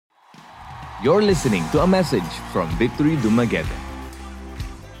You're listening to a message from Victory Dumaguete.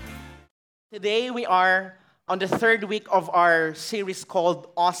 Today we are on the third week of our series called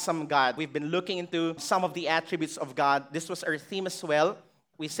Awesome God. We've been looking into some of the attributes of God. This was our theme as well.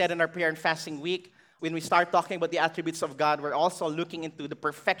 We said in our prayer and fasting week, when we start talking about the attributes of God, we're also looking into the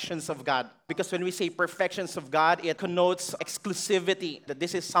perfections of God. Because when we say perfections of God, it connotes exclusivity, that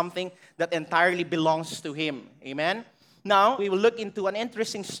this is something that entirely belongs to Him. Amen? Now, we will look into an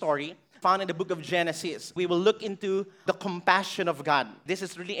interesting story found in the book of Genesis. We will look into the compassion of God. This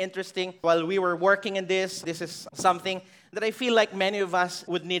is really interesting. While we were working in this is something that I feel like many of us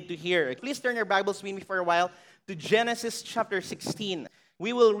would need to hear. Please turn your Bibles with me for a while to Genesis chapter 16.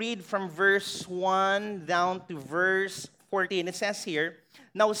 We will read from verse 1 down to verse 14. It says here,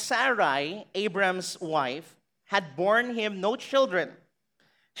 "Now Sarai, Abram's wife, had borne him no children.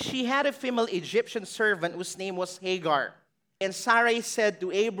 She had a female Egyptian servant whose name was Hagar. And Sarai said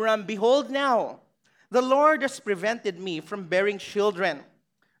to Abram, 'Behold now, the Lord has prevented me from bearing children.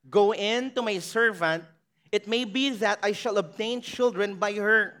 Go in to my servant. It may be that I shall obtain children by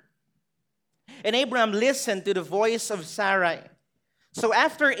her.' And Abram listened to the voice of Sarai. So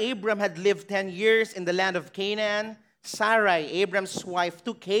after Abram had lived 10 years in the land of Canaan, Sarai, Abram's wife,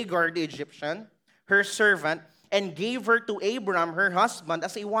 took Hagar the Egyptian, her servant, and gave her to Abram, her husband,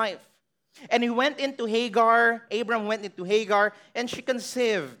 as a wife. And Abram went into Hagar, and she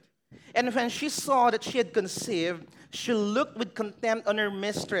conceived. And when she saw that she had conceived, she looked with contempt on her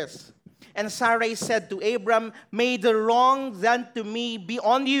mistress. And Sarai said to Abram, 'May the wrong done to me be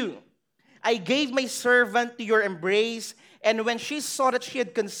on you. I gave my servant to your embrace, and when she saw that she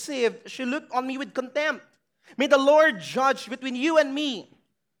had conceived, she looked on me with contempt. May the Lord judge between you and me.'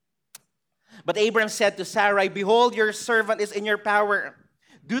 But Abram said to Sarai, 'Behold, your servant is in your power.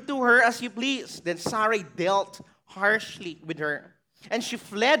 Do to her as you please.' Then Sarai dealt harshly with her, and she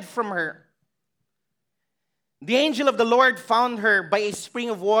fled from her. The angel of the Lord found her by a spring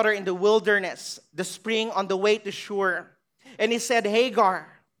of water in the wilderness, the spring on the way to Shur. And he said,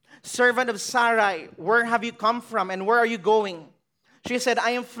 'Hagar, servant of Sarai, where have you come from, and where are you going?' She said,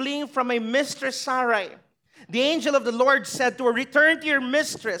 'I am fleeing from my mistress Sarai.' The angel of the Lord said to her, 'Return to your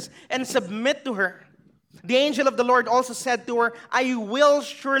mistress and submit to her.' The angel of the Lord also said to her, 'I will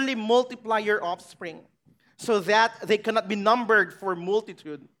surely multiply your offspring, so that they cannot be numbered for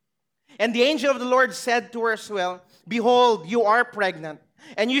multitude.' And the angel of the Lord said to her as well, 'Behold, you are pregnant,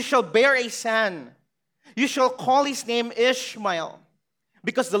 and you shall bear a son. You shall call his name Ishmael,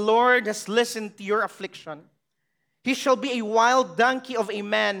 because the Lord has listened to your affliction. He shall be a wild donkey of a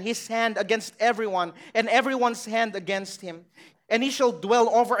man, his hand against everyone, and everyone's hand against him. And he shall dwell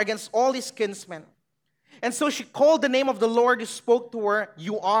over against all his kinsmen.' And so she called the name of the Lord who spoke to her,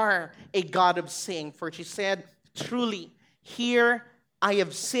 'You are a God of seeing.' For she said, 'Truly, here I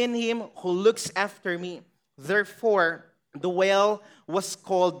have seen him who looks after me.' Therefore, the well was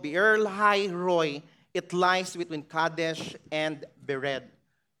called Beer Lahai Roi. It lies between Kadesh and Bered."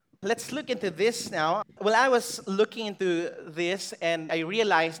 Let's look into this now. Well, I was looking into this, and I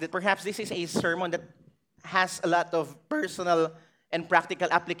realized that perhaps this is a sermon that has a lot of personal and practical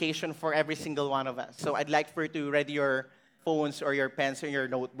application for every single one of us. So I'd like for you to ready your phones or your pens or your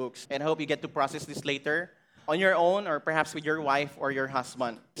notebooks, and I hope you get to process this later on your own, or perhaps with your wife or your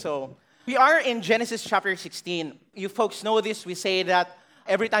husband. So we are in Genesis chapter 16. You folks know this. We say that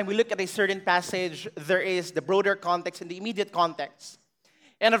every time we look at a certain passage, there is the broader context and the immediate context.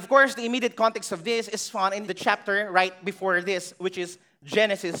 And of course, the immediate context of this is found in the chapter right before this, which is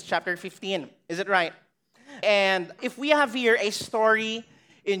Genesis chapter 15. Is it right? And if we have here a story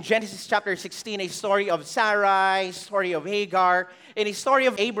in Genesis chapter 16, a story of Sarai, a story of Hagar, and a story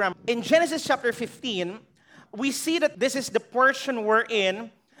of Abram, in Genesis chapter 15, we see that this is the portion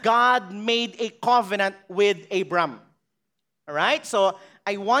wherein God made a covenant with Abram. All right? So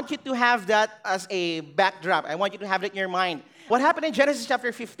I want you to have that as a backdrop. I want you to have it in your mind. What happened in Genesis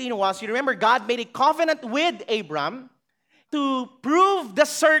chapter 15 was, you remember, God made a covenant with Abram. To prove the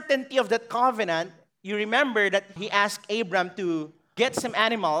certainty of that covenant, you remember that he asked Abram to get some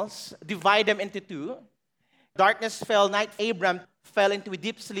animals, divide them into two. Darkness fell, night. Abram fell into a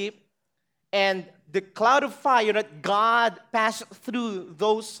deep sleep. And the cloud of fire that God passed through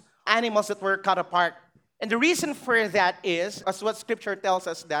those animals that were cut apart. And the reason for that is, as what Scripture tells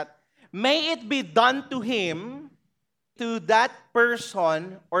us, that may it be done to him, to that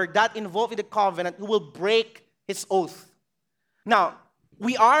person or that involved in the covenant who will break his oath. Now,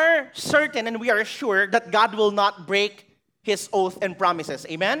 we are certain and we are sure that God will not break His oath and promises.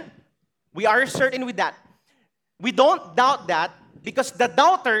 Amen? We are certain with that. We don't doubt that because the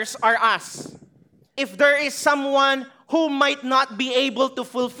doubters are us. If there is someone who might not be able to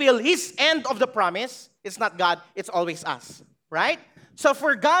fulfill his end of the promise. It's not God, it's always us, right? So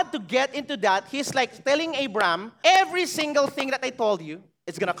for God to get into that, he's like telling Abraham, every single thing that I told you,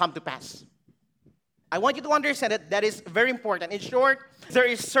 it's going to come to pass. I want you to understand that is very important. In short, there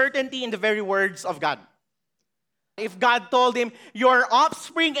is certainty in the very words of God. If God told him, your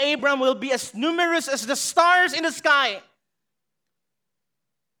offspring, Abraham, will be as numerous as the stars in the sky.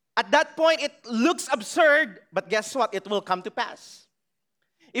 At that point, it looks absurd, but guess what? It will come to pass.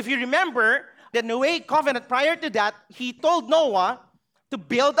 If you remember, the Noahic covenant prior to that, he told Noah to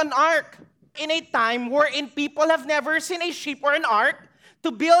build an ark in a time wherein people have never seen a ship or an ark,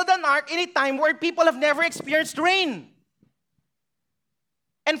 to build an ark in a time where people have never experienced rain.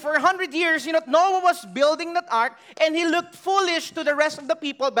 And for 100 years, Noah was building that ark, and he looked foolish to the rest of the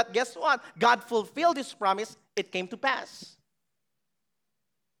people, but guess what? God fulfilled his promise. It came to pass.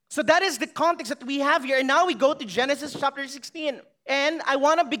 So that is the context that we have here. And now we go to Genesis chapter 16. And I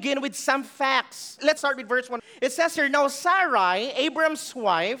want to begin with some facts. Let's start with verse 1. It says here, now Sarai, Abraham's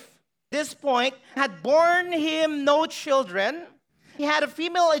wife, at this point, had borne him no children. He had a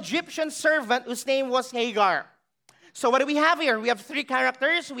female Egyptian servant whose name was Hagar. So what do we have here? We have three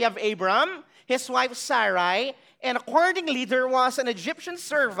characters. We have Abraham, his wife Sarai, and accordingly, there was an Egyptian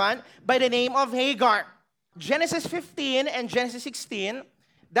servant by the name of Hagar. Genesis 15 and Genesis 16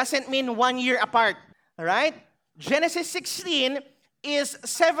 doesn't mean 1 year apart, all right? Genesis 16 is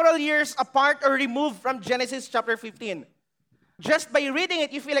several years apart or removed from Genesis chapter 15. Just by reading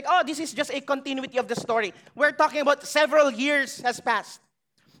it, you feel like, oh, this is just a continuity of the story. We're talking about several years has passed.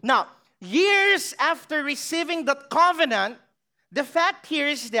 Now, years after receiving the covenant, the fact here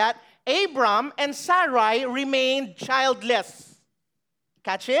is that Abram and Sarai remained childless.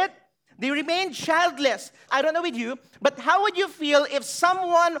 Catch it? They remained childless. I don't know with you, but how would you feel if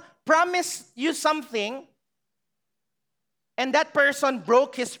someone promised you something and that person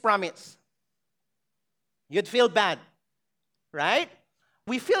broke his promise? You'd feel bad, right?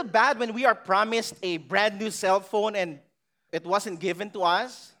 We feel bad when we are promised a brand new cell phone and it wasn't given to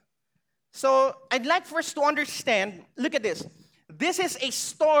us. So I'd like for us to understand, look at this. This is a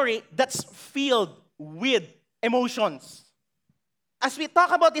story that's filled with emotions. As we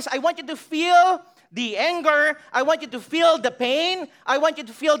talk about this, I want you to feel the anger. I want you to feel the pain. I want you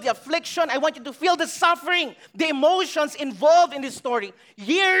to feel the affliction. I want you to feel the suffering, the emotions involved in this story.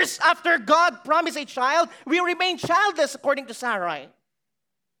 Years after God promised a child, we remain childless according to Sarai.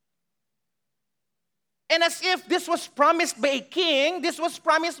 And as if this was promised by a king, this was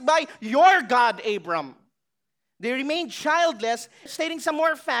promised by your God, Abram. They remained childless. Stating some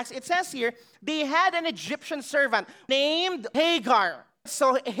more facts, it says here, they had an Egyptian servant named Hagar.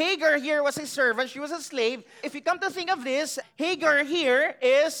 So Hagar here was a servant. She was a slave. If you come to think of this, Hagar here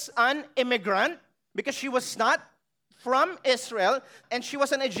is an immigrant because she was not from Israel and she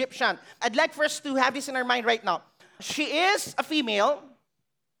was an Egyptian. I'd like for us to have this in our mind right now. She is a female.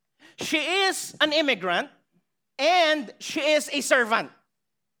 She is an immigrant. And she is a servant.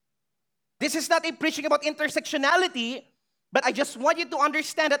 This is not a preaching about intersectionality, but I just want you to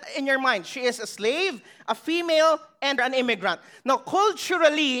understand that in your mind. She is a slave, a female, and an immigrant. Now,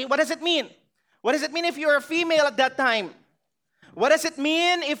 culturally, what does it mean? What does it mean if you're a female at that time? What does it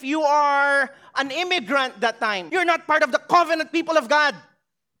mean if you are an immigrant that time? You're not part of the covenant people of God.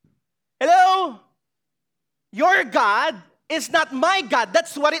 Hello? Your God is not my God.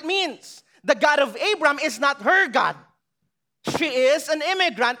 That's what it means. The God of Abraham is not her God. She is an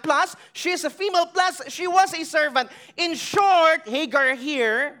immigrant, plus she is a female, plus she was a servant. In short, Hagar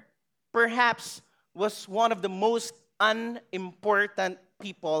here perhaps was one of the most unimportant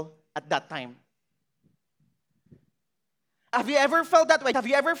people at that time. Have you ever felt that way? Have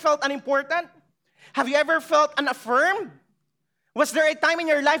you ever felt unimportant? Have you ever felt unaffirmed? Was there a time in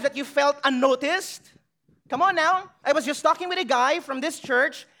your life that you felt unnoticed? Come on now. I was just talking with a guy from this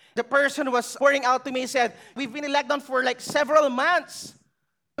church. The person was pouring out to me, said, we've been in lockdown for like several months.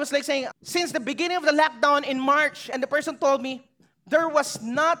 I was like saying, since the beginning of the lockdown in March, and the person told me, there was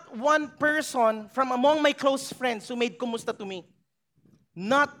not one person from among my close friends who made kumusta to me.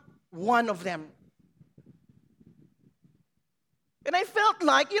 Not one of them. And I felt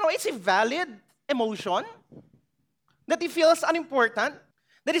like, it's a valid emotion that he feels unimportant,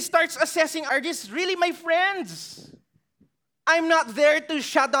 that he starts assessing, are these really my friends? I'm not there to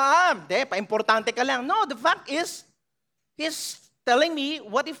shut up. Pa-importante ka lang. No, the fact is, he's telling me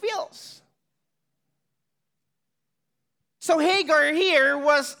what he feels. So Hagar here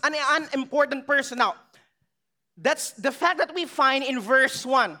was an unimportant person. Now, that's the fact that we find in verse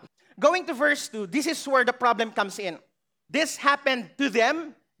 1. Going to verse 2, this is where the problem comes in. This happened to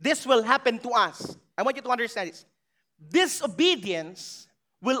them. This will happen to us. I want you to understand this. disobedience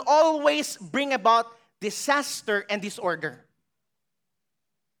will always bring about disaster and disorder.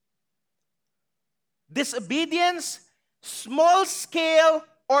 Disobedience, small scale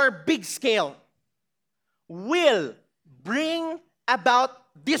or big scale, will bring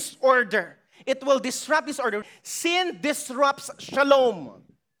about disorder. It will disrupt disorder. Sin disrupts shalom.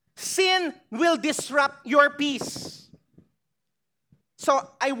 Sin will disrupt your peace. So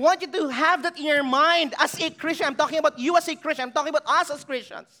I want you to have that in your mind as a Christian. I'm talking about you as a Christian. I'm talking about us as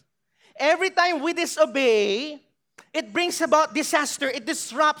Christians. Every time we disobey, it brings about disaster. It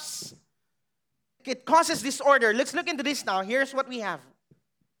disrupts. It causes disorder. Let's look into this now. Here's what we have.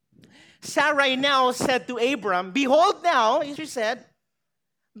 Sarai now said to Abram, "Behold now," she said,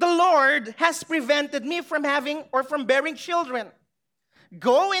 "the Lord has prevented me from having or from bearing children.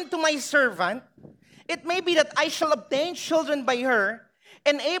 Go into my servant. It may be that I shall obtain children by her."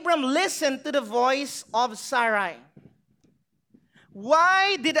 And Abram listened to the voice of Sarai.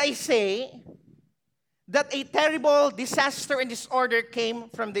 Why did I say that a terrible disaster and disorder came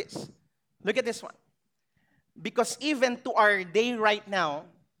from this? Look at this one. Because even to our day right now,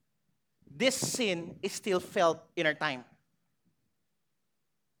 this sin is still felt in our time.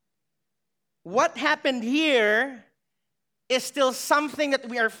 What happened here is still something that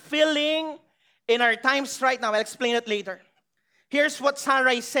we are feeling in our times right now. I'll explain it later. Here's what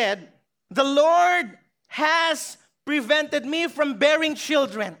Sarai said. "The Lord has prevented me from bearing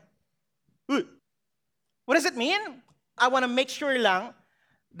children." What does it mean? I want to make sure lang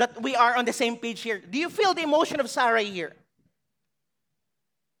that we are on the same page here. Do you feel the emotion of Sarai here?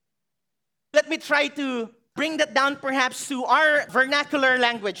 Let me try to bring that down perhaps to our vernacular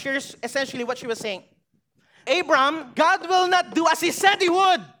language. Here's essentially what she was saying. Abram, God will not do as He said He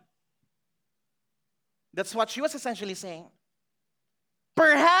would. That's what she was essentially saying.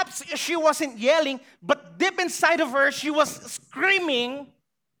 Perhaps she wasn't yelling, but deep inside of her, she was screaming,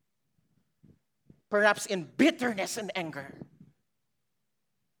 perhaps in bitterness and anger.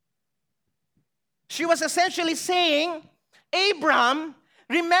 She was essentially saying, Abram,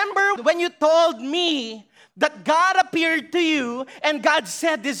 remember when you told me that God appeared to you and God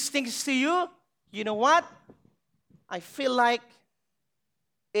said these things to you? You know what? I feel like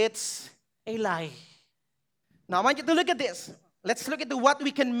it's a lie. Now, I want you to look at this. Let's look into what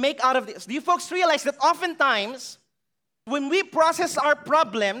we can make out of this. Do you folks realize that oftentimes, when we process our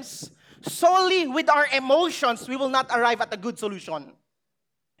problems solely with our emotions, we will not arrive at a good solution?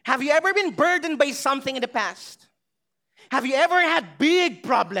 Have you ever been burdened by something in the past? Have you ever had big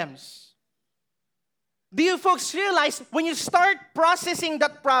problems? Do you folks realize when you start processing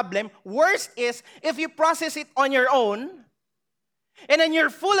that problem, worst is if you process it on your own, and then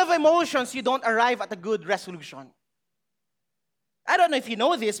you're full of emotions, you don't arrive at a good resolution. I don't know if you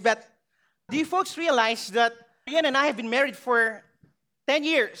know this, but do you folks realize that Ian and I have been married for 10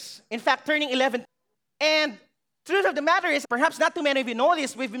 years? In fact, turning 11. And truth of the matter is, perhaps not too many of you know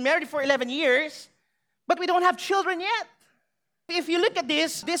this, we've been married for 11 years, but we don't have children yet. If you look at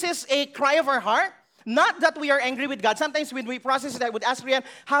this, this is a cry of our heart. Not that we are angry with God. Sometimes when we process it, I would ask Rian,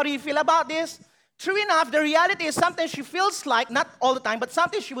 how do you feel about this? True enough, the reality is sometimes she feels like, not all the time, but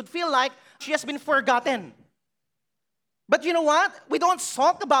sometimes she would feel like she has been forgotten. But you know what? We don't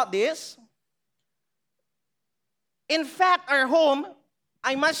talk about this. In fact, our home,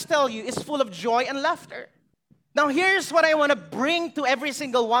 I must tell you, is full of joy and laughter. Now, here's what I want to bring to every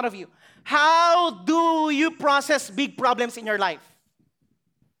single one of you. How do you process big problems in your life?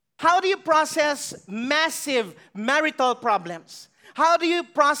 How do you process massive marital problems? How do you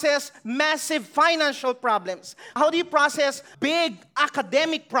process massive financial problems? How do you process big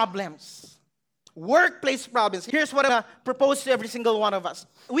academic problems? Workplace problems. Here's what I propose to every single one of us.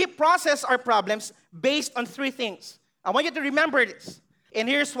 We process our problems based on three things. I want you to remember this. And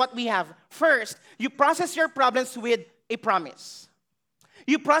here's what we have. First, you process your problems with a promise.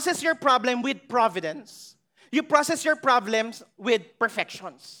 You process your problem with providence. You process your problems with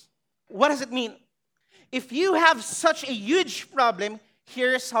perfections. What does it mean? If you have such a huge problem,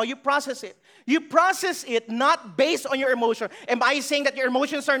 here's how you process it. You process it not based on your emotion. Am I saying that your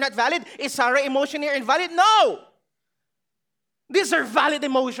emotions are not valid? Is Sarah's emotion here invalid? No! These are valid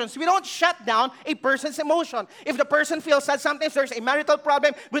emotions. We don't shut down a person's emotion. If the person feels sad, sometimes there's a marital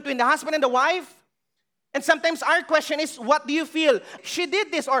problem between the husband and the wife. And sometimes our question is, what do you feel? She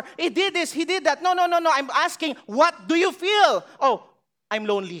did this, or he did this, he did that. No. I'm asking, what do you feel? Oh, I'm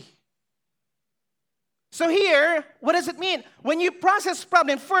lonely. So here, what does it mean? When you process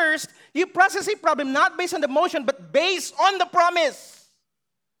problem first, you process a problem not based on the emotion, but based on the promise.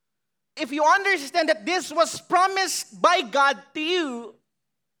 If you understand that this was promised by God to you,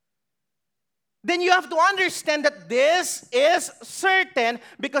 then you have to understand that this is certain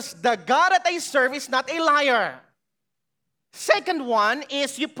because the God that I serve is not a liar. Second one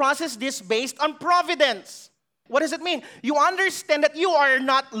is you process this based on providence. What does it mean? You understand that you are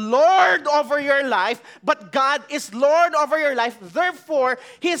not Lord over your life, but God is Lord over your life. Therefore,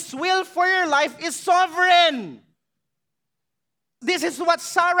 His will for your life is sovereign. This is what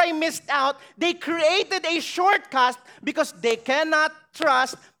Sarai missed out. They created a shortcut because they cannot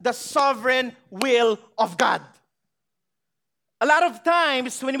trust the sovereign will of God. A lot of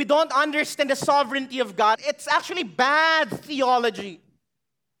times, when we don't understand the sovereignty of God, it's actually bad theology.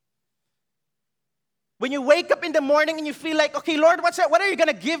 When you wake up in the morning and you feel like, okay, Lord, what are you going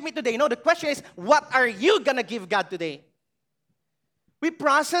to give me today? No, the question is, what are you going to give God today? We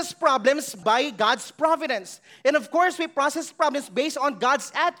process problems by God's providence. And of course, we process problems based on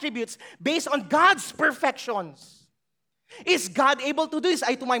God's attributes, based on God's perfections. Is God able to do this?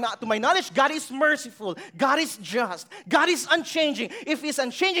 To my knowledge, God is merciful. God is just. God is unchanging. If He's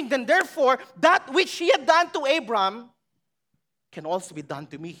unchanging, then therefore, that which He had done to Abram can also be done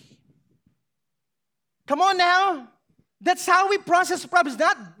to me. Come on now. That's how we process problems.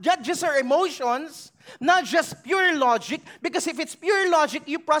 Not just our emotions, not just pure logic. Because if it's pure logic,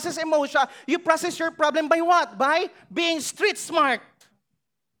 you process emotion, you process your problem by what? By being street smart.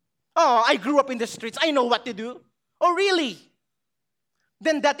 Oh, I grew up in the streets. I know what to do. Oh, really?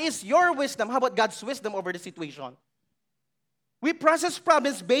 Then that is your wisdom. How about God's wisdom over the situation? We process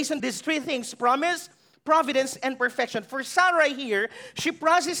problems based on these three things: promise, providence, and perfection. For Sarah here, she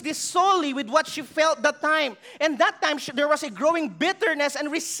processed this solely with what she felt that time. And that time, there was a growing bitterness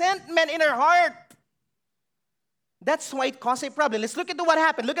and resentment in her heart. That's why it caused a problem. Let's look at what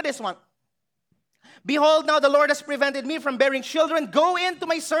happened. Look at this one. Behold, now the Lord has prevented me from bearing children. Go in to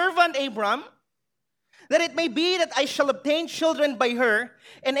my servant Abram, that it may be that I shall obtain children by her.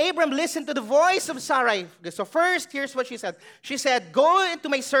 And Abram listened to the voice of Sarai. So first, here's what she said. She said, go into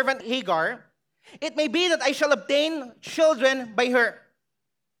my servant Hagar. It may be that I shall obtain children by her.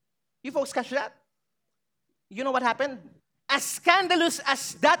 You folks catch that? You know what happened? As scandalous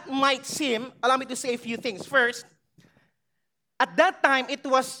as that might seem, allow me to say a few things. First, at that time, it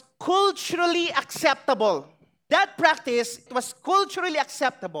was culturally acceptable. That practice, it was culturally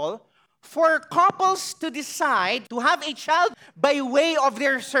acceptable for couples to decide to have a child by way of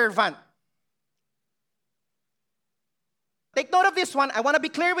their servant. Take note of this one. I want to be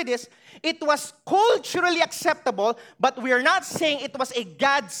clear with this. It was culturally acceptable, but we are not saying it was a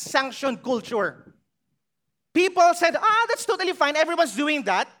God-sanctioned culture. People said, that's totally fine. Everyone's doing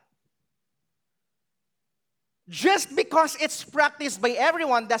that. Just because it's practiced by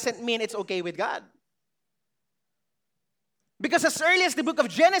everyone doesn't mean it's okay with God. Because as early as the book of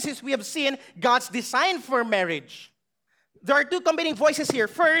Genesis, we have seen God's design for marriage. There are two competing voices here.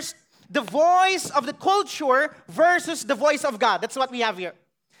 First, the voice of the culture versus the voice of God. That's what we have here.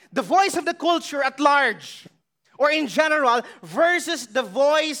 The voice of the culture at large, or in general, versus the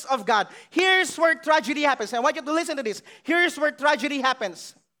voice of God. Here's where tragedy happens. I want you to listen to this. Here's where tragedy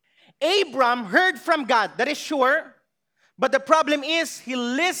happens. Abram heard from God, that is sure. But the problem is, he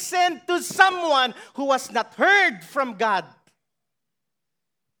listened to someone who was not heard from God.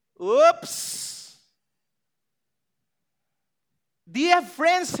 Oops. Do you have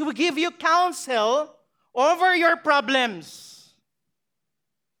friends who give you counsel over your problems?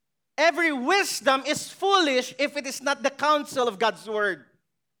 Every wisdom is foolish if it is not the counsel of God's word.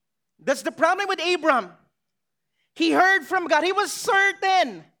 That's the problem with Abram. He heard from God. He was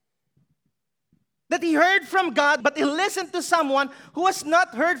certain that he heard from God, but he listened to someone who was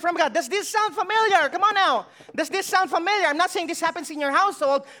not heard from God. Does this sound familiar? Come on now. Does this sound familiar? I'm not saying this happens in your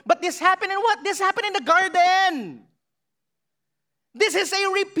household, but this happened in what? This happened in the garden. This is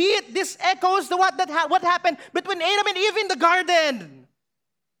a repeat. This echoes to what happened between Adam and Eve in the garden.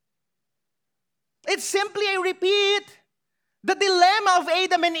 It's simply a repeat. The dilemma of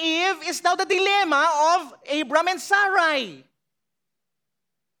Adam and Eve is now the dilemma of Abram and Sarai.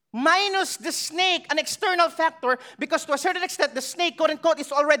 Minus the snake, an external factor, because to a certain extent, the snake, quote unquote,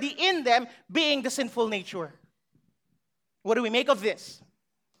 is already in them, being the sinful nature. What do we make of this?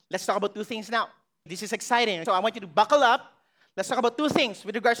 Let's talk about two things now. This is exciting. So I want you to buckle up. Let's talk about two things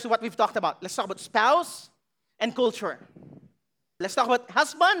with regards to what we've talked about. Let's talk about spouse and culture. Let's talk about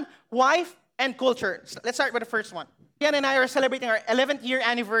husband, wife, and culture. So let's start with the first one. Jan and I are celebrating our 11th year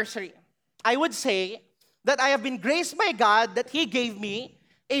anniversary. I would say that I have been graced by God that He gave me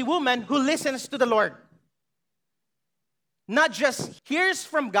a woman who listens to the Lord. Not just hears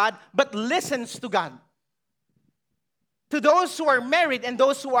from God, but listens to God. To those who are married and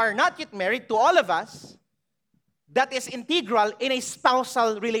those who are not yet married, to all of us, that is integral in a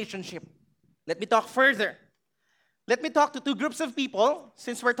spousal relationship. Let me talk further. Let me talk to two groups of people,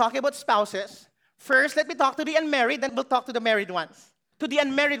 since we're talking about spouses. First, let me talk to the unmarried, then we'll talk to the married ones. To the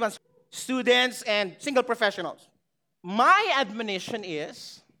unmarried ones, students and single professionals. My admonition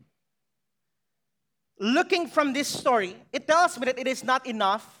is, looking from this story, it tells me that it is not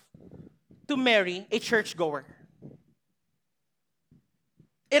enough to marry a churchgoer.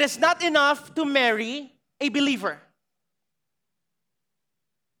 It is not enough to marry a believer.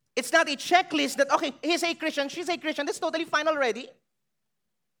 It's not a checklist that, okay, he's a Christian, she's a Christian, that's totally fine already.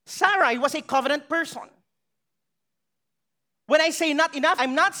 Sarai was a covenant person. When I say not enough,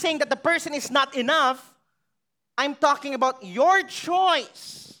 I'm not saying that the person is not enough. I'm talking about your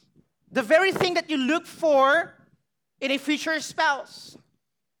choice. The very thing that you look for in a future spouse.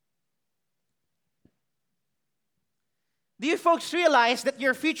 Do you folks realize that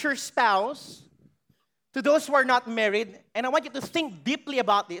your future spouse, to those who are not married, and I want you to think deeply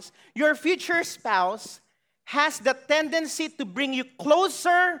about this, your future spouse has the tendency to bring you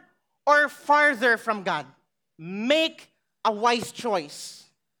closer or farther from God. Make a wise choice.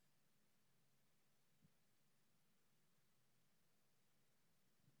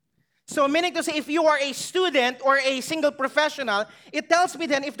 So meaning to say, if you are a student or a single professional, it tells me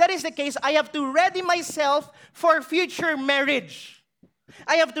then, if that is the case, I have to ready myself for future marriage.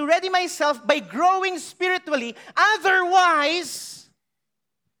 I have to ready myself by growing spiritually. Otherwise,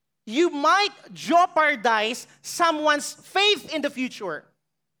 you might jeopardize someone's faith in the future.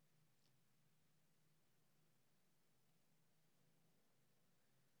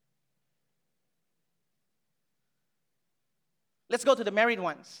 Let's go to the married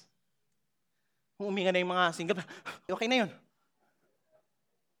ones. Huminga na yung mga single. Okay na yun.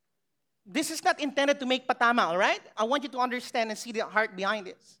 This is not intended to make patama, all right? I want you to understand and see the heart behind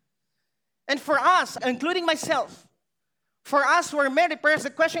this. And for us, including myself, for us who are married persons, the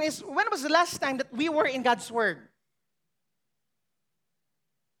question is, when was the last time that we were in God's Word?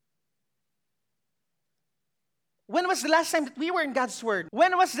 When was the last time that we were in God's Word?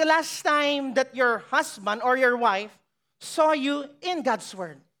 When was the last time that your husband or your wife saw you in God's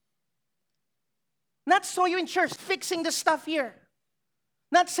Word? Not saw you in church, fixing the stuff here.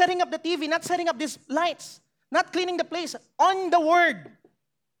 Not setting up the TV, not setting up these lights, not cleaning the place, on the Word.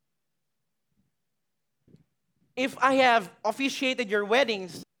 If I have officiated your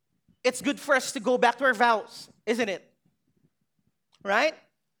weddings, it's good for us to go back to our vows, isn't it? Right?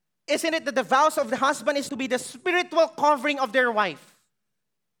 Isn't it that the vows of the husband is to be the spiritual covering of their wife?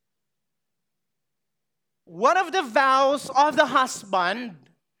 One of the vows of the husband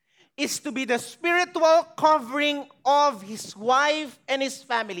is to be the spiritual covering of his wife and his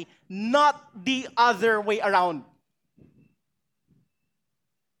family, not the other way around.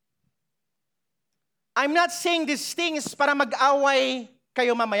 I'm not saying these things para mag-away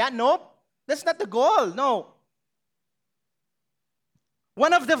kayo mamaya. No, that's not the goal. No.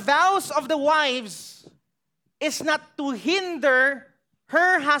 One of the vows of the wives is not to hinder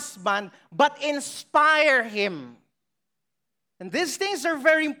her husband, but inspire him. And these things are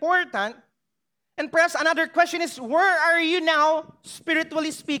very important. And perhaps another question is, where are you now,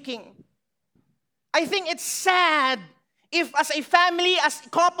 spiritually speaking? I think it's sad if as a family, as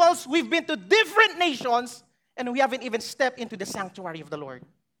couples, we've been to different nations and we haven't even stepped into the sanctuary of the Lord.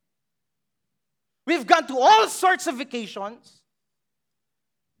 We've gone to all sorts of vacations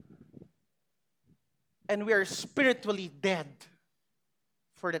and we are spiritually dead,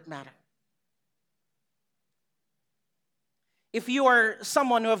 for that matter. If you are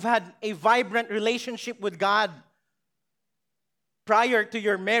someone who have had a vibrant relationship with God prior to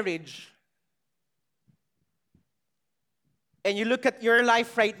your marriage, and you look at your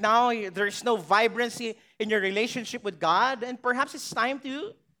life right now, there's no vibrancy in your relationship with God, and perhaps it's time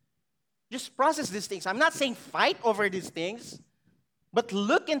to just process these things. I'm not saying fight over these things, but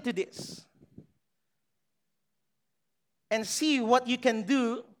look into this and see what you can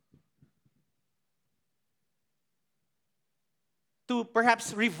do to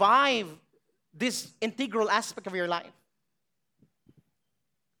perhaps revive this integral aspect of your life.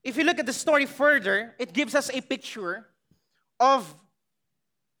 If you look at the story further, it gives us a picture of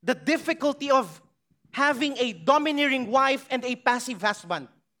the difficulty of having a domineering wife and a passive husband.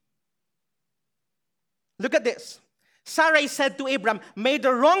 Look at this. Sarai said to Abram, "May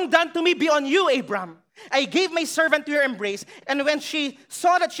the wrong done to me be on you, Abram. I gave my servant to your embrace, and when she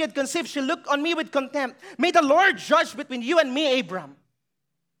saw that she had conceived, she looked on me with contempt. May the Lord judge between you and me, Abram."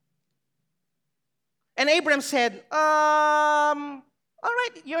 And Abram said, all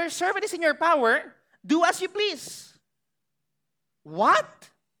right, your servant is in your power. Do as you please. What?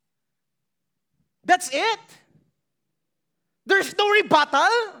 That's it? There's no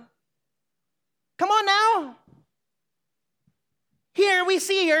rebuttal? Come on now. Here we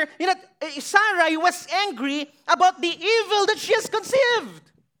see here, Sarai was angry about the evil that she has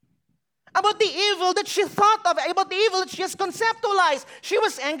conceived. About the evil that she thought of, about the evil that she has conceptualized. She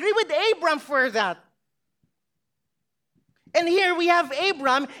was angry with Abram for that. And here we have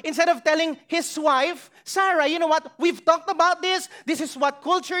Abram, instead of telling his wife, Sarah, you know what? We've talked about this. This is what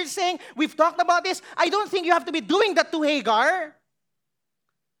culture is saying. We've talked about this. I don't think you have to be doing that to Hagar.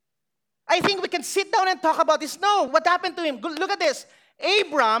 I think we can sit down and talk about this. No, what happened to him? Look at this.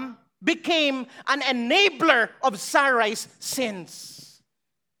 Abram became an enabler of Sarai's sins.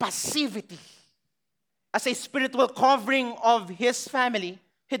 Passivity. As a spiritual covering of his family,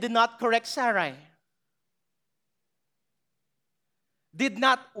 he did not correct Sarai. Did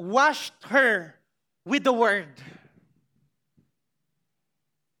not wash her with the word.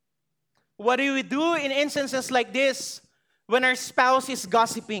 What do we do in instances like this when our spouse is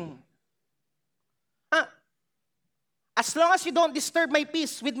gossiping? As long as you don't disturb my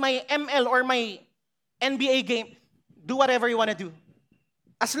peace with my ML or my NBA game, do whatever you want to do.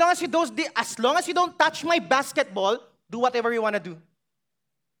 As long as you don't touch my basketball, do whatever you want to do.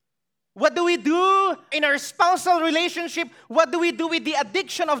 What do we do in our spousal relationship? What do we do with the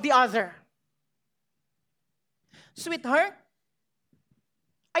addiction of the other? Sweetheart,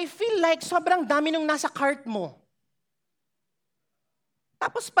 I feel like sobrang dami nung nasa cart mo.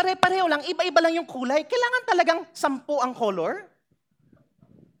 Tapos pare-pareho lang, iba-iba lang yung kulay. Kailangan talagang 10 ang color?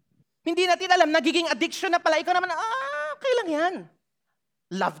 Hindi natin alam, nagiging addiction na pala. Ikaw naman, okay lang yan.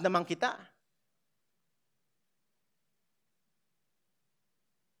 Love naman kita.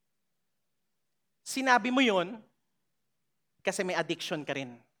 Sinabi mo yun kasi may addiction ka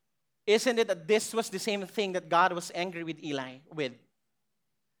rin. Isn't it that this was the same thing that God was angry with Eli with?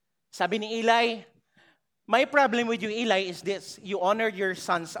 Sabi ni Eli, my problem with you, Eli, is this. You honored your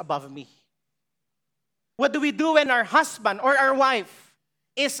sons above me. What do we do when our husband or our wife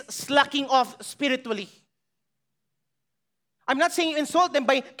is slacking off spiritually? I'm not saying you insult them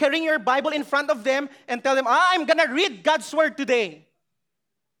by carrying your Bible in front of them and tell them, I'm gonna read God's Word today.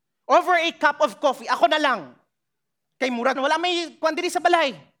 Over a cup of coffee, ako na lang. Kay mura, wala may kwandiri sa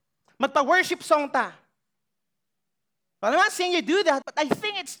balay. Magpa-worship song ta. Well, I'm not saying you do that, but I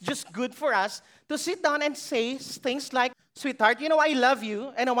think it's just good for us to sit down and say things like, sweetheart, you know I love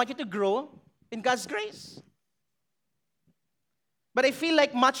you and I want you to grow in God's grace. But I feel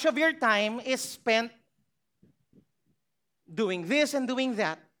like much of your time is spent doing this and doing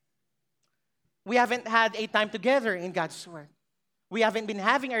that. We haven't had a time together in God's Word. We haven't been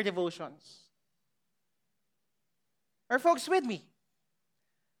having our devotions. Are folks with me?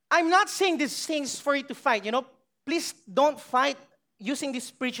 I'm not saying these things for you to fight. Please don't fight using this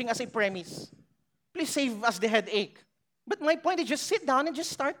preaching as a premise. Please save us the headache. But my point is just sit down and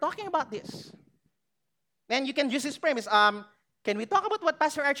just start talking about this. And you can use this premise. Can we talk about what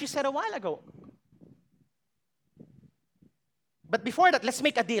Pastor Archie said a while ago? But before that, let's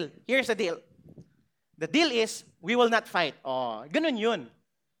make a deal. Here's the deal. The deal is, we will not fight. Ganun yun.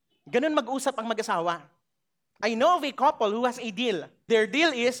 Ganun mag-usap ang mag-asawa. I know of a couple who has a deal. Their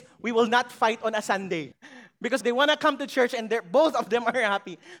deal is, we will not fight on a Sunday. Because they want to come to church and both of them are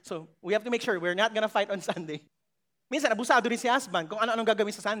happy. So, we have to make sure we're not gonna fight on Sunday. Minsan, abusado rin si husband kung ano-anong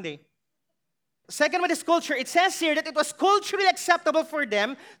gagawin sa Sunday. Second one is culture. It says here that it was culturally acceptable for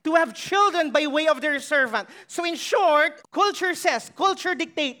them to have children by way of their servant. So in short, culture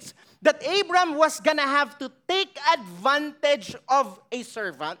dictates that Abram was gonna have to take advantage of a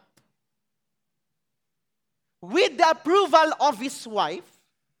servant with the approval of his wife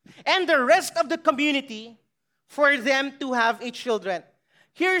and the rest of the community for them to have a children.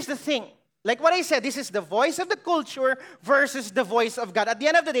 Here's the thing. Like what I said, this is the voice of the culture versus the voice of God. At the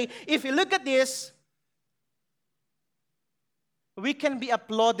end of the day, if you look at this, we can be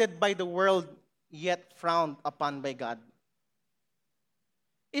applauded by the world, yet frowned upon by God.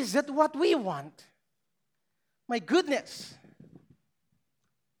 Is that what we want? My goodness.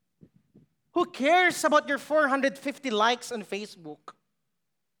 Who cares about your 450 likes on Facebook?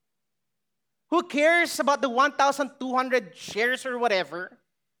 Who cares about the 1,200 shares or whatever?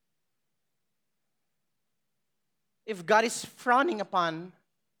 If God is frowning upon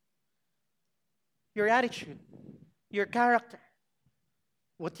your attitude, your character,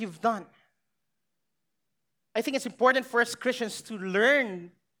 what you've done. I think it's important for us Christians to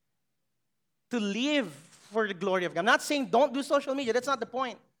learn to live for the glory of God. I'm not saying don't do social media. That's not the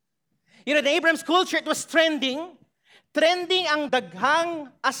point. In Abraham's culture, it was trending. Trending ang daghang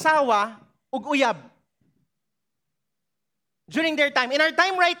asawa ug uyab. During their time. In our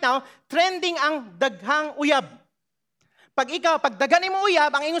time right now, trending ang daghang uyab. Pag dagan mo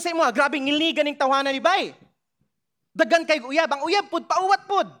uyab, ang ingon sa imo, grabe ngilnigan ning tawhanan ni bay. Dagan kay uyab, ang uyab pud pauwat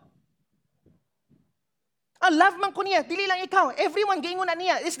pud. Love man ko niya, dili lang ikaw. Everyone giingon na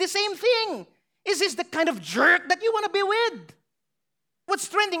niya. It's the same thing. Is this the kind of jerk that you want to be with? What's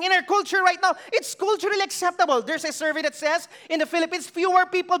trending in our culture right now? It's culturally acceptable. There's a survey that says in the Philippines, fewer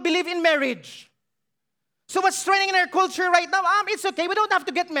people believe in marriage. So what's trending in our culture right now? It's okay. We don't have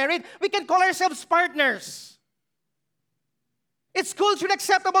to get married. We can call ourselves partners. It's culturally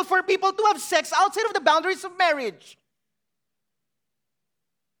acceptable for people to have sex outside of the boundaries of marriage.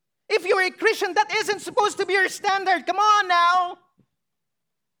 If you're a Christian, that isn't supposed to be your standard. Come on now.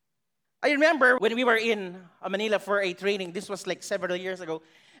 I remember when we were in Manila for a training, this was like several years ago,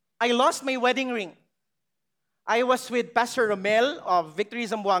 I lost my wedding ring. I was with Pastor Romel of Victory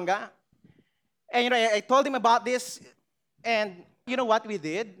Zamboanga. And I told him about this, and you know what we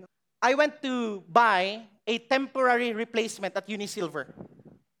did? I went to buy a temporary replacement at Unisilver.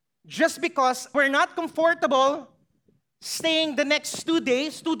 Just because we're not comfortable staying the next 2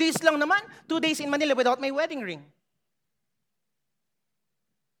 days, 2 days lang naman, 2 days in Manila without my wedding ring.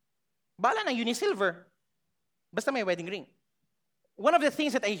 Bala na Unisilver. Basta may wedding ring. One of the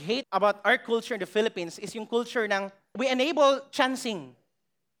things that I hate about our culture in the Philippines is yung culture ng we enable chancing.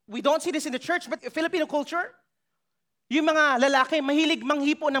 We don't see this in the church, but Filipino culture, yung mga lalaki mahilig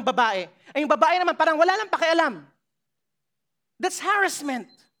manghipo ng babae. Ay yung babae naman parang wala lang pakialam. That's harassment.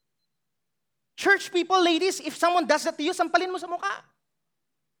 Church people, ladies, if someone does that to you, sampalin mo sa mukha.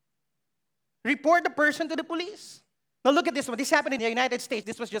 Report the person to the police. Now look at this one. This happened in the United States.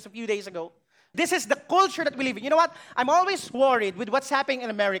 This was just a few days ago. This is the culture that we live in. You know what? I'm always worried with what's happening in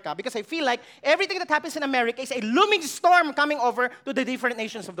America because I feel like everything that happens in America is a looming storm coming over to the different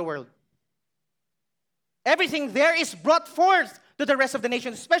nations of the world. Everything there is brought forth to the rest of the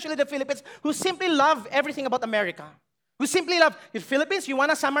nations, especially the Philippines, who simply love everything about America. Who simply love, in Philippines, you want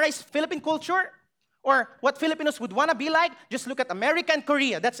to summarize Philippine culture? Or what Filipinos would want to be like? Just look at America and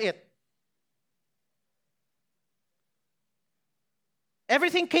Korea. That's it.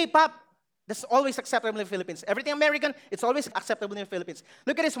 Everything K-pop, that's always acceptable in the Philippines. Everything American, it's always acceptable in the Philippines.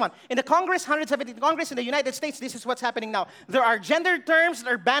 Look at this one. In the Congress, 170th Congress in the United States, this is what's happening now. There are gender terms that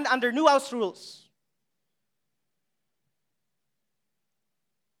are banned under Newhouse rules.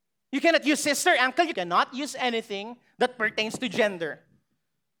 You cannot use sister, uncle. You cannot use anything that pertains to gender.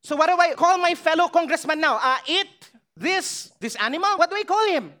 So what do I call my fellow congressman now? This animal? What do I call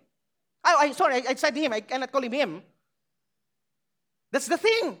him? Sorry, I said him. I cannot call him him. That's the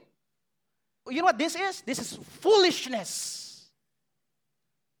thing. You know what this is? This is foolishness.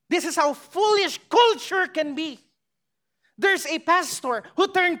 This is how foolish culture can be. There's a pastor who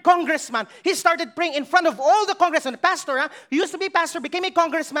turned congressman. He started praying in front of all the congressmen. Pastor, he used to be pastor, became a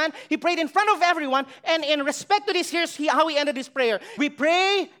congressman. He prayed in front of everyone. And in respect to this, here's how he ended his prayer. We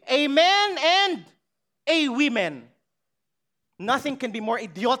pray a man and a woman. Nothing can be more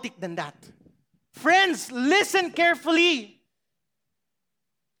idiotic than that. Friends, listen carefully.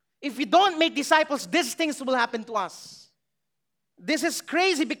 If we don't make disciples, these things will happen to us. This is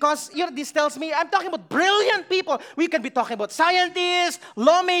crazy because, this tells me, I'm talking about brilliant people. We can be talking about scientists,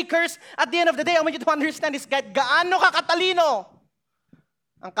 lawmakers. At the end of the day, I want you to understand this, gaano ka katalino.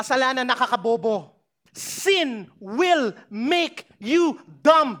 Ang kasalanan nakakabobo. Sin will make you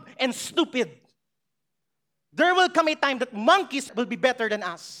dumb and stupid. There will come a time that monkeys will be better than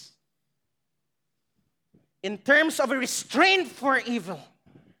us. In terms of a restraint for evil.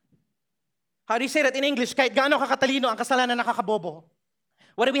 How do you say that in English? Kahit gaano kakatalino, ang kasalanan nakakabobo.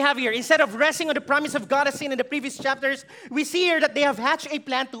 What do we have here? Instead of resting on the promise of God as seen in the previous chapters, we see here that they have hatched a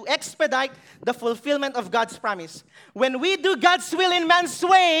plan to expedite the fulfillment of God's promise. When we do God's will in man's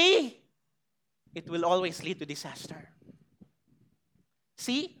way, it will always lead to disaster.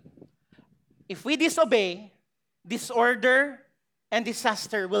 See? If we disobey, disorder and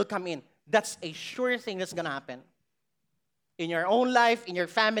disaster will come in. That's a sure thing that's going to happen. In your own life, in your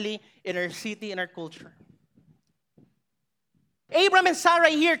family, in our city, in our culture. Abram and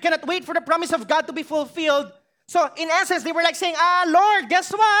Sarai here cannot wait for the promise of God to be fulfilled. So, in essence, they were like saying, Lord,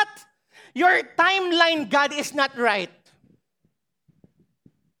 guess what? Your timeline, God, is not right.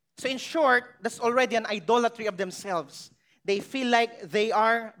 So, in short, that's already an idolatry of themselves. They feel like they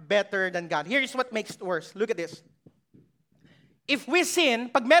are better than God. Here's what makes it worse. Look at this. If we sin,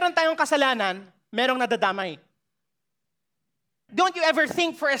 pag meron tayong kasalanan, merong nadadamay. Don't you ever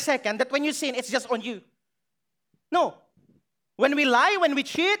think for a second that when you sin, it's just on you. No. When we lie, when we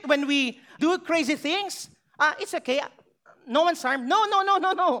cheat, when we do crazy things, it's okay. No one's harmed.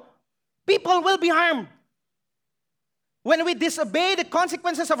 No. People will be harmed. When we disobey, the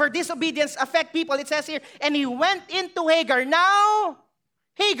consequences of our disobedience affect people. It says here, and he went into Hagar. Now,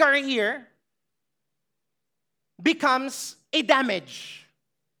 Hagar here becomes a damage.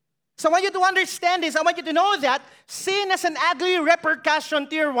 So I want you to understand this. I want you to know that sin has an ugly repercussion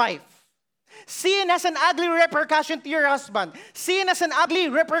to your wife. Sin has an ugly repercussion to your husband. Sin has an ugly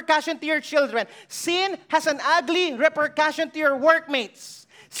repercussion to your children. Sin has an ugly repercussion to your workmates.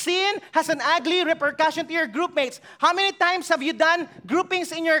 Sin has an ugly repercussion to your group mates. How many times have you done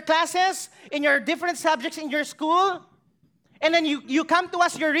groupings in your classes, in your different subjects in your school? And then you come to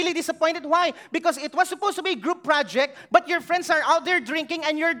us, you're really disappointed. Why? Because it was supposed to be a group project, but your friends are out there drinking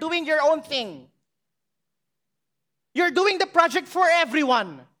and you're doing your own thing. You're doing the project for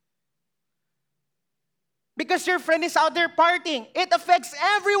everyone. Because your friend is out there partying. It affects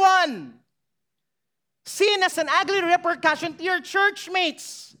everyone. Sin has an ugly repercussion to your church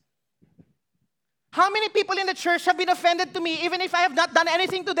mates. How many people in the church have been offended to me even if I have not done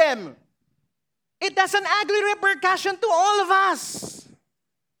anything to them? It has an ugly repercussion to all of us.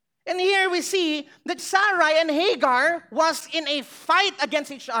 And here we see that Sarai and Hagar was in a fight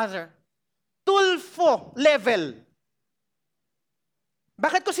against each other. Tulfo level.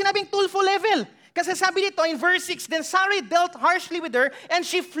 Bakit ko sinabing tulfo level? Kasi sabi dito in verse 6, then Sarai dealt harshly with her and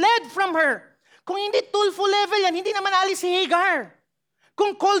she fled from her. Kung hindi tulfo level yan, hindi naman alis si Hagar.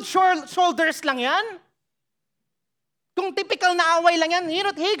 Kung cold shoulders lang yan, kung typical na away lang yan,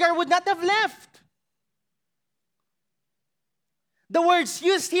 Hagar would not have left. The words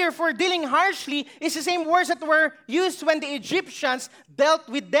used here for dealing harshly is the same words that were used when the Egyptians dealt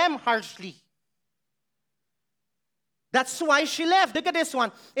with them harshly. That's why she left. Look at this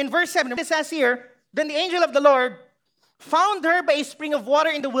one. In verse 7, it says here, then the angel of the Lord found her by a spring of water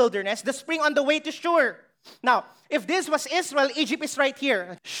in the wilderness, the spring on the way to Shur. Now, if this was Israel, Egypt is right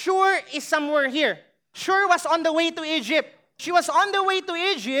here. Shur is somewhere here. Shur was on the way to Egypt. She was on the way to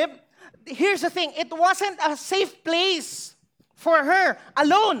Egypt. Here's the thing. It wasn't a safe place for her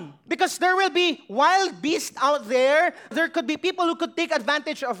alone, because there will be wild beasts out there. There could be people who could take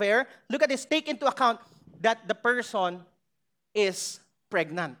advantage of her. Look at this. Take into account that the person is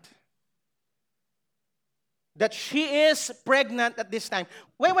pregnant. That she is pregnant at this time.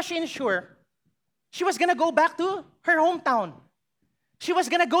 Why was she in Shur? She was going to go back to her hometown. She was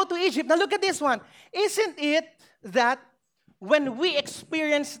going to go to Egypt. Now look at this one. Isn't it that when we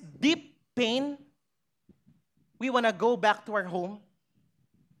experience deep pain, we want to go back to our home?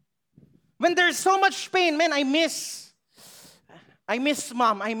 When there's so much pain, man, I miss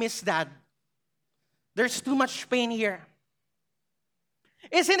mom, I miss dad. There's too much pain here.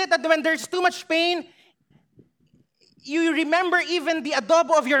 Isn't it that when there's too much pain, you remember even the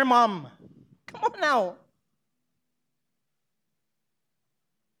adobo of your mom? Come on now.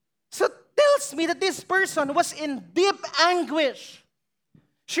 So it tells me that this person was in deep anguish.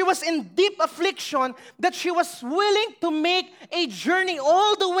 She was in deep affliction that she was willing to make a journey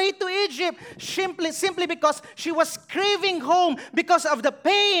all the way to Egypt simply because she was craving home because of the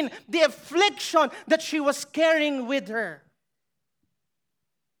pain, the affliction that she was carrying with her.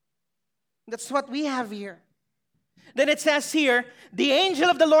 That's what we have here. Then it says here, the angel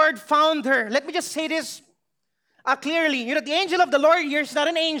of the Lord found her. Let me just say this clearly. The angel of the Lord here is not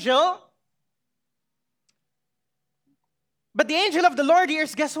an angel. But the angel of the Lord here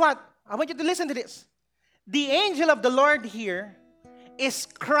is, guess what? I want you to listen to this. The angel of the Lord here is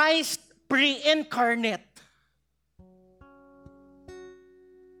Christ pre-incarnate.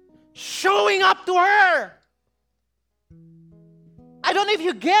 Showing up to her. I don't know if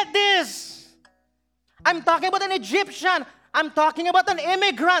you get this. I'm talking about an Egyptian. I'm talking about an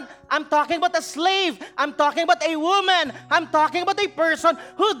immigrant. I'm talking about a slave. I'm talking about a woman. I'm talking about a person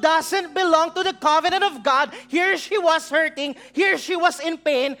who doesn't belong to the covenant of God. Here she was hurting. Here she was in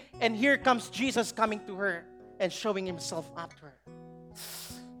pain. And here comes Jesus coming to her and showing himself up to her.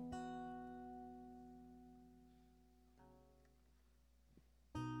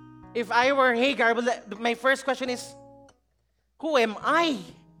 If I were Hagar, my first question is, who am I?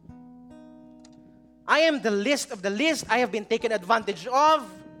 I am the least of the least. I have been taken advantage of.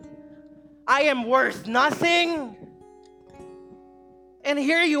 I am worth nothing. And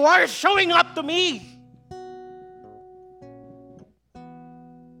here you are showing up to me.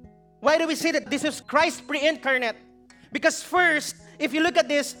 Why do we say that this is Christ pre-incarnate? Because first, if you look at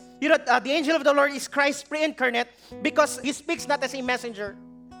this, the angel of the Lord is Christ pre-incarnate because he speaks not as a messenger.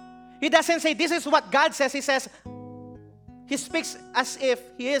 He doesn't say this is what God says. He says, he speaks as if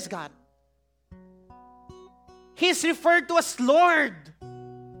he is God. He's referred to as Lord.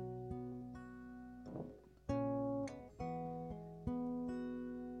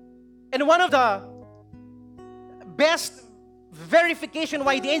 And one of the best verification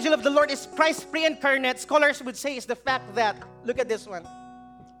why the angel of the Lord is Christ pre-incarnate, scholars would say, is the fact that, look at this one.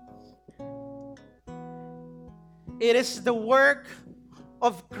 It is the work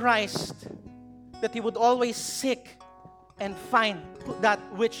of Christ that He would always seek and find that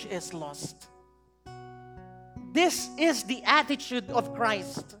which is lost. This is the attitude of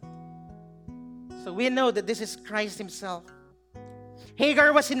Christ. So we know that this is Christ Himself.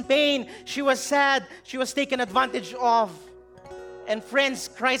 Hagar was in pain. She was sad. She was taken advantage of. And friends,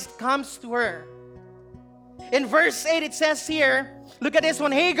 Christ comes to her. In verse 8, it says here, look at this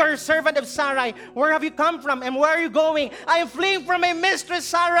one. Hagar, servant of Sarai, where have you come from and where are you going? I am fleeing from my mistress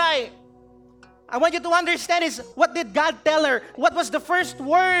Sarai. I want you to understand is, what did God tell her? What was the first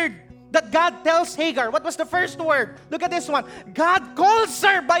word that God tells Hagar? What was the first word? Look at this one. God calls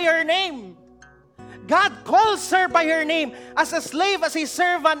her by her name. God calls her by her name. As a slave, as a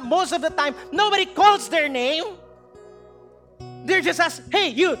servant, most of the time, nobody calls their name. They're just asked, hey,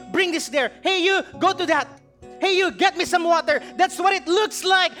 you, bring this there. Hey, you, go to that. Hey, you, get me some water. That's what it looks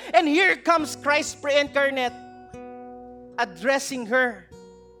like. And here comes Christ pre-incarnate, addressing her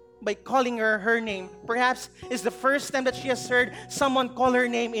by calling her her name. Perhaps it's the first time that she has heard someone call her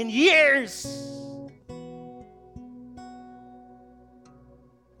name in years.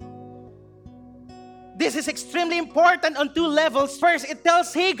 This is extremely important on two levels. First, it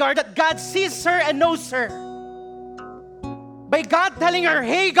tells Hagar that God sees her and knows her. By God telling her,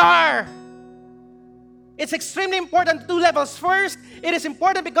 Hagar, it's extremely important on two levels. First, it is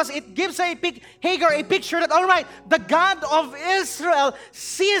important because it gives Hagar a picture that, all right, the God of Israel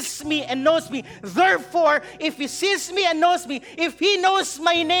sees me and knows me. Therefore, if He sees me and knows me, if He knows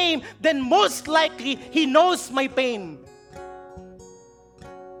my name, then most likely He knows my pain.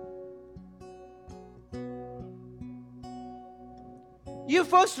 You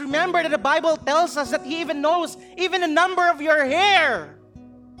folks remember that the Bible tells us that He even knows even the number of your hair.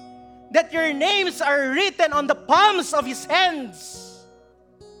 That your names are written on the palms of His hands.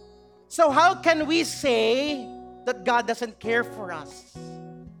 So how can we say that God doesn't care for us?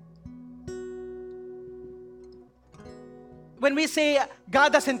 When we say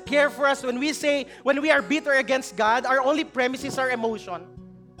God doesn't care for us, when we are bitter against God, our only premise is our emotion.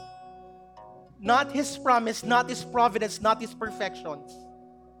 Not His promise, not His providence, not His perfections.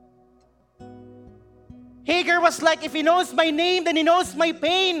 Hagar was like, if He knows my name, then He knows my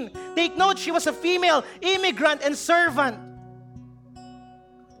pain. Take note, she was a female, immigrant, and servant.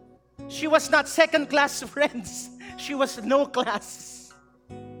 She was not second class, friends. She was no class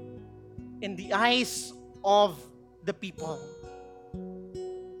in the eyes of the people.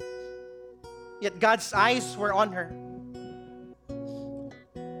 Yet God's eyes were on her.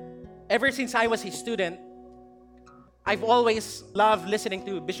 Ever since I was a student, I've always loved listening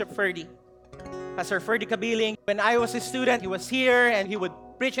to Bishop Ferdy. Pastor Ferdy Kabiling. When I was a student, he was here and he would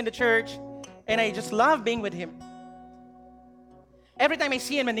preach in the church. And I just love being with him. Every time I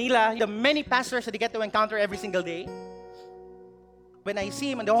see in Manila, the many pastors that I get to encounter every single day, when I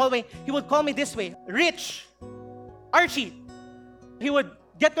see him in the hallway, he would call me this way, Rich, Archie. He would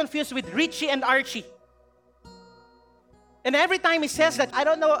get confused with Richie and Archie. And every time he says that, I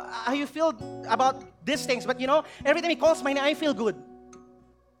don't know how you feel about these things, but every time he calls my name, I feel good.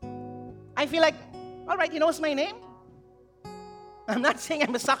 I feel like, all right, He knows my name. I'm not saying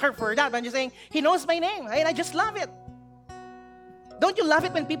I'm a sucker for that, but I'm just saying He knows my name, and I just love it. Don't you love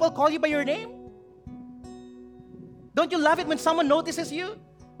it when people call you by your name? Don't you love it when someone notices you?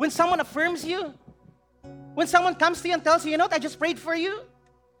 When someone affirms you? When someone comes to you and tells you, I just prayed for you?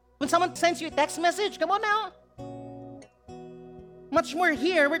 When someone sends you a text message, come on now. Much more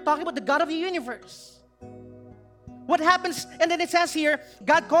here, we're talking about the God of the universe. What happens, and then it says here,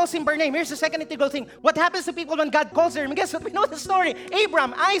 God calls him by name. Here's the second integral thing. What happens to people when God calls them? Guess what? We know the story.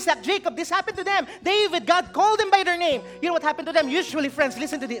 Abraham, Isaac, Jacob, this happened to them. David, God called them by their name. You know what happened to them? Usually, friends,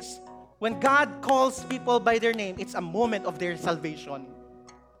 listen to this. When God calls people by their name, it's a moment of their salvation.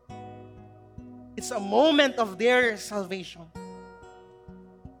 It's a moment of their salvation.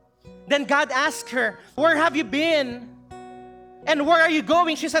 Then God asked her, where have you been? And where are you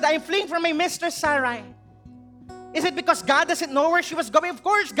going? She said, I'm fleeing from my mistress Sarai. Is it because God doesn't know where she was going? Of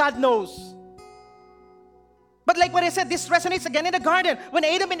course God knows. But like what I said, this resonates again in the garden. When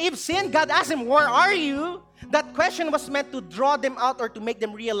Adam and Eve sinned, God asked them, where are you? That question was meant to draw them out or to make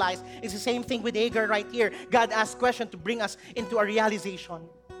them realize. It's the same thing with Hagar right here. God asked question to bring us into a realization.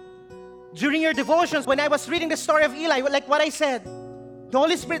 During your devotions, when I was reading the story of Eli, like what I said, the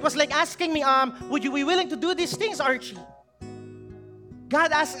Holy Spirit was like asking me, would you be willing to do these things, Archie?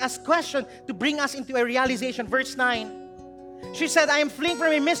 God asked us question to bring us into a realization. Verse 9. She said, I am fleeing from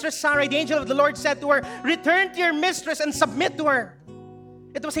my mistress Sarai. The angel of the Lord said to her, return to your mistress and submit to her.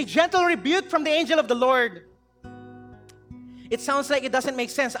 It was a gentle rebuke from the angel of the Lord. It sounds like it doesn't make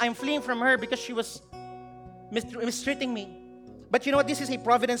sense. I'm fleeing from her because she was mistreating me. But you know what? This is a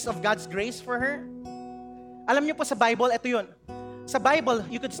providence of God's grace for her. Alam niyo po sa Bible, ito yun. Sa Bible,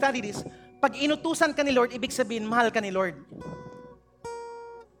 you could study this. Pag inutusan ka ni Lord, ibig sabihin, mahal ka ni Lord.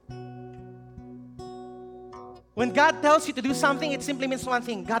 When God tells you to do something, it simply means one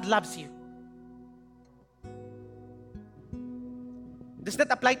thing: God loves you. Does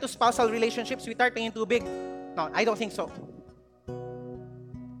that apply to spousal relationships? Sweetheart, paying too big? No, I don't think so.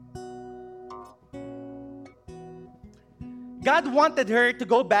 God wanted her to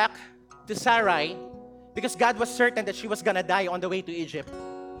go back to Sarai because God was certain that she was going to die on the way to Egypt.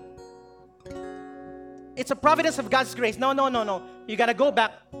 It's a providence of God's grace. No. You got to go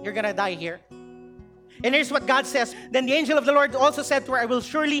back. You're going to die here. And here's what God says. Then the angel of the Lord also said to her, I will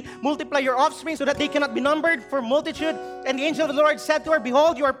surely multiply your offspring so that they cannot be numbered for multitude. And the angel of the Lord said to her,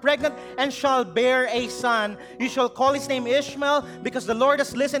 behold, you are pregnant and shall bear a son. You shall call his name Ishmael, because the Lord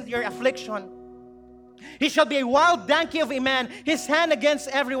has listened to your affliction. He shall be a wild donkey of a man, his hand against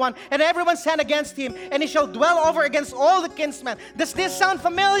everyone, and everyone's hand against him. And he shall dwell over against all the kinsmen. Does this sound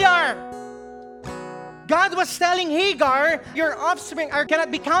familiar? God was telling Hagar, your offspring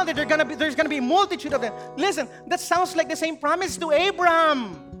cannot be counted. There's going to be a multitude of them. Listen, that sounds like the same promise to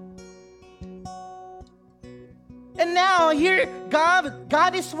Abram. And now here,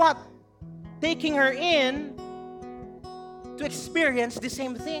 God is what? Taking her in to experience the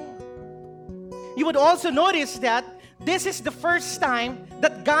same thing. You would also notice that this is the first time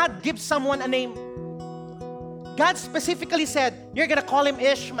that God gives someone a name. God specifically said, you're going to call him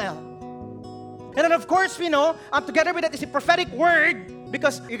Ishmael. And then of course we know, together with that is a prophetic word,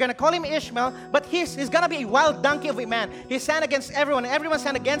 because you're going to call him Ishmael, but he's going to be a wild donkey of a man. His hand against everyone, and everyone's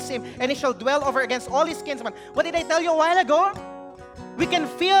hand against him, and he shall dwell over against all his kinsmen. What did I tell you a while ago? We can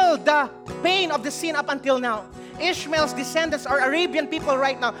feel the pain of the sin up until now. Ishmael's descendants are Arabian people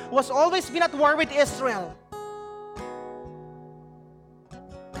right now, who has always been at war with Israel.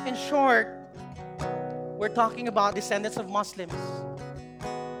 In short, we're talking about descendants of Muslims,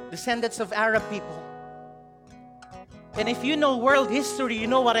 descendants of Arab people. And if you know world history, you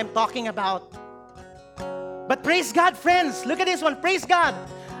know what I'm talking about. But praise God, friends. Look at this one. Praise God.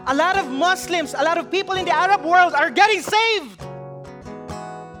 A lot of Muslims, a lot of people in the Arab world are getting saved.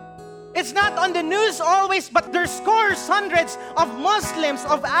 It's not on the news always, but there's scores, hundreds of Muslims,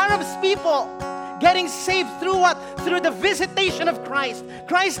 of Arab people getting saved through what? Through the visitation of Christ.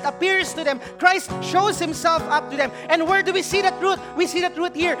 Christ appears to them. Christ shows himself up to them. And where do we see the truth? We see the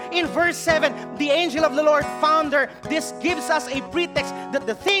truth here in verse 7. The angel of the Lord found her. This gives us a pretext that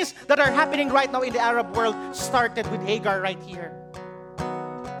the things that are happening right now in the Arab world started with Hagar right here.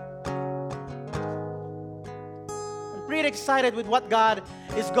 I'm pretty excited with what God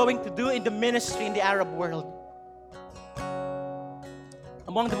is going to do in the ministry in the Arab world,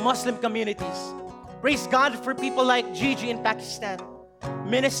 among the Muslim communities. Praise God for people like Gigi in Pakistan,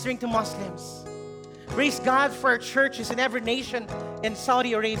 ministering to Muslims. Praise God for churches in every nation in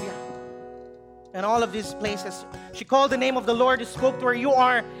Saudi Arabia and all of these places. She called the name of the Lord who spoke to her. You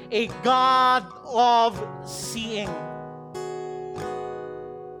are a God of seeing.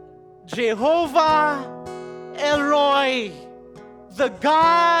 Jehovah El Roi, the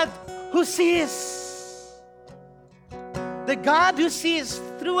God who sees. The God who sees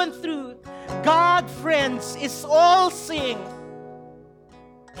through and through. God, friends, is all-seeing.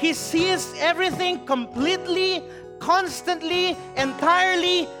 He sees everything completely, constantly,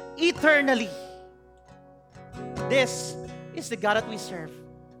 entirely, eternally. This is the God that we serve.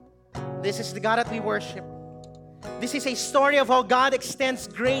 This is the God that we worship. This is a story of how God extends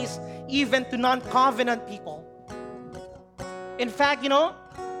grace even to non-covenant people. In fact,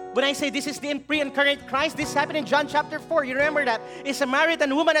 when I say this is the pre-incarnate Christ, this happened in John chapter 4. You remember that? A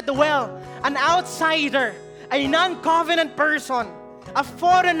Samaritan woman at the well, an outsider, a non-covenant person, a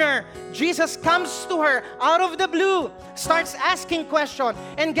foreigner. Jesus comes to her out of the blue, starts asking questions.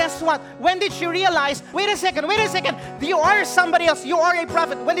 And guess what? When did she realize, wait a second, you are somebody else, you are a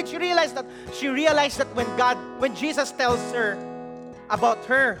prophet. When did she realize that? She realized that when Jesus tells her about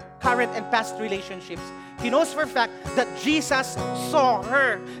her current and past relationships, he knows for a fact that Jesus saw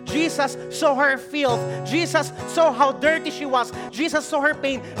her. Jesus saw her filth. Jesus saw how dirty she was. Jesus saw her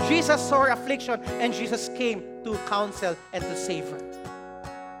pain. Jesus saw her affliction. And Jesus came to counsel and to save her.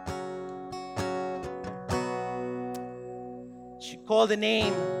 She called the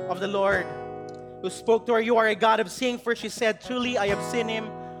name of the Lord who spoke to her. You are a God of seeing. For she said, truly I have seen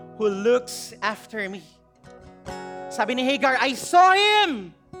him who looks after me. Sabi ni Hagar, I saw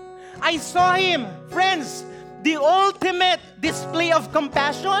him! I saw him! Friends, the ultimate display of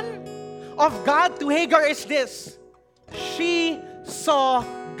compassion of God to Hagar is this. She saw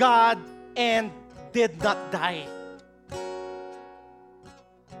God and did not die.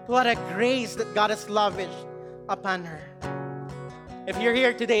 What a grace that God has lavished upon her. If you're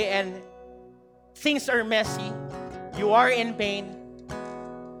here today and things are messy, you are in pain,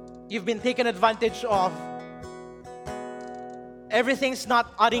 you've been taken advantage of, everything's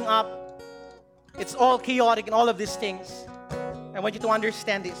not adding up, it's all chaotic and all of these things, I want you to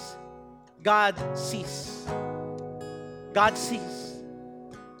understand this. God sees. God sees.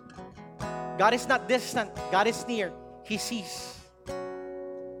 God is not distant. God is near. He sees.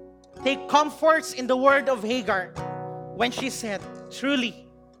 Take comforts in the word of Hagar when she said, truly,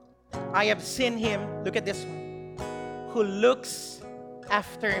 I have seen him, look at this one, who looks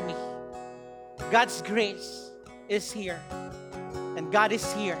after me. God's grace is here. And God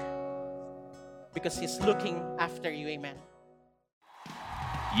is here because He's looking after you. Amen.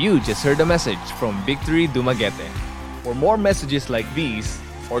 You just heard a message from Victory Dumaguete. For more messages like these,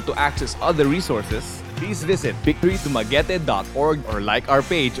 or to access other resources, please visit victorydumaguete.org or like our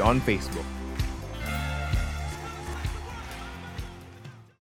page on Facebook.